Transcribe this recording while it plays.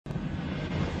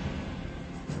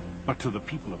But to the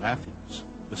people of Athens,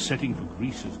 the setting for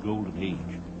Greece's golden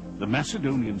age, the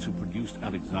Macedonians who produced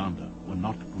Alexander were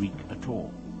not Greek at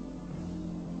all.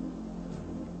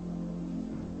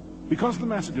 Because the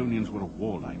Macedonians were a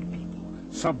warlike people,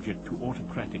 subject to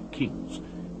autocratic kings,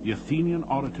 the Athenian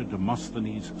orator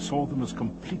Demosthenes saw them as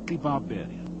completely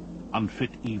barbarian,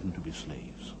 unfit even to be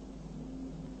slaves.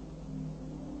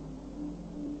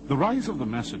 The rise of the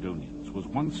Macedonians was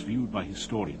once viewed by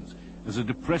historians as a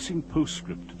depressing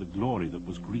postscript to the glory that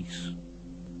was Greece.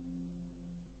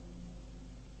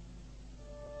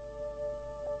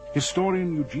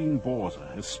 Historian Eugene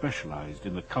Borza has specialized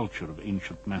in the culture of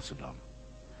ancient Macedon.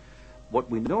 What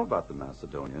we know about the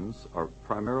Macedonians are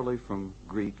primarily from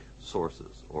Greek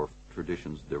sources, or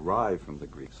traditions derived from the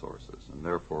Greek sources, and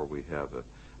therefore we have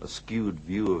a skewed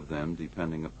view of them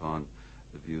depending upon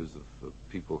the views of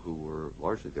people who were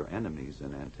largely their enemies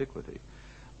in antiquity.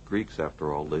 Greeks,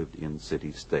 after all, lived in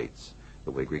city-states,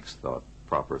 the way Greeks thought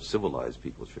proper civilized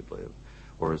people should live,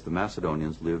 whereas the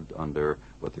Macedonians lived under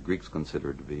what the Greeks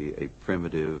considered to be a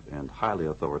primitive and highly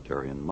authoritarian